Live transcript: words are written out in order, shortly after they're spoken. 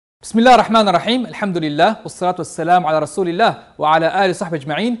Bismillah ar-Rahman ar-Rahim, alhamdulillah, wassalatu wassalamu ala rasulillah wa ala alihi sahbihi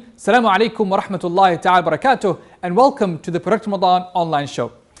ajma'in. Assalamu alaikum wa rahmatullahi ta'ala barakatuh, and welcome to the Bereketli Ramazan online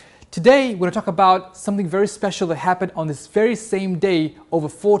show. Today we're going to talk about something very special that happened on this very same day over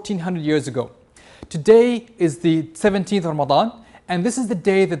 1400 years ago. Today is the 17th of Ramadan, and this is the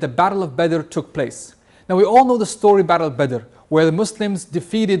day that the Battle of Bedir took place. Now we all know the story Battle of Bedir, where the Muslims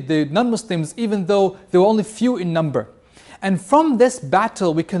defeated the non-Muslims even though they were only few in number. And from this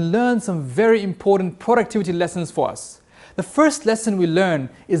battle, we can learn some very important productivity lessons for us. The first lesson we learn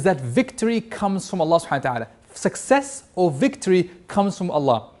is that victory comes from Allah subhanahu wa ta'ala. Success or victory comes from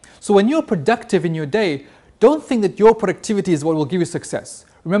Allah. So when you're productive in your day, don't think that your productivity is what will give you success.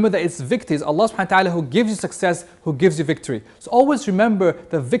 Remember that it's victory. It's Allah subhanahu wa ta'ala who gives you success, who gives you victory. So always remember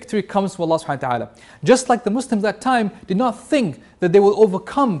that victory comes from Allah subhanahu wa ta'ala. Just like the Muslims at that time did not think that they will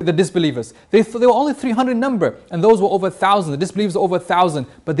overcome the disbelievers. They were only 300 in number, and those were over 1,000. The disbelievers were over 1,000.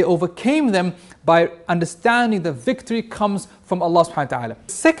 But they overcame them by understanding that victory comes from Allah subhanahu wa ta'ala.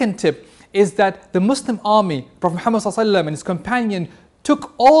 The second tip is that the Muslim army, Prophet Muhammad sallallahu alaihi wasallam and his companion,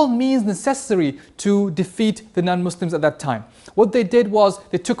 took all means necessary to defeat the non-Muslims at that time. What they did was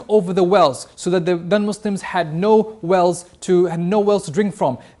they took over the wells so that the non-Muslims had no wells to drink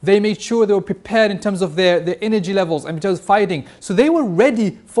from. They made sure they were prepared in terms of their energy levels and in terms of fighting. So they were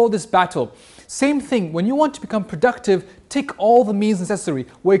ready for this battle. Same thing, when you want to become productive, take all the means necessary.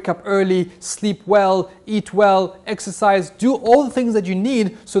 Wake up early, sleep well, eat well, exercise, do all the things that you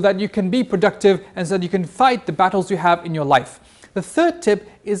need so that you can be productive and so that you can fight the battles you have in your life. The third tip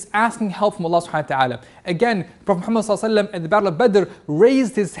is asking help from Allah subhanahu wa ta'ala. Again, Prophet Muhammad sallallahu alaihi wasallam at the Battle of Badr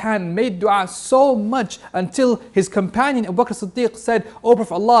raised his hand, made dua so much until his companion Abu Bakr Siddiq said, "Oh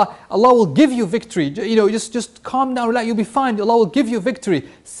Prophet Allah, Allah will give you victory. Just calm down, relax, you'll be fine. Allah will give you victory."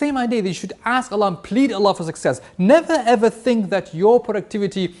 Same idea that you should ask Allah and plead Allah for success. Never ever think that your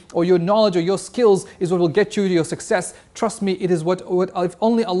productivity or your knowledge or your skills is what will get you to your success. Trust me, it is what if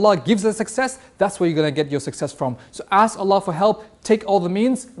only Allah gives us success, that's where you're going to get your success from. So ask Allah for help. Take all the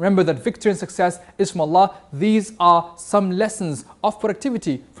means. Remember that victory and success is from Allah. These are some lessons of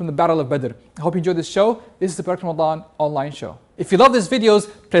productivity from the Battle of Badr. I hope you enjoyed this show. This is the Bereketli Ramadan online show. If you love these videos,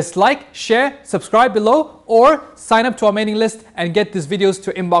 press like, share, subscribe below, or sign up to our mailing list and get these videos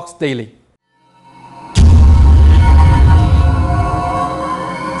to your inbox daily.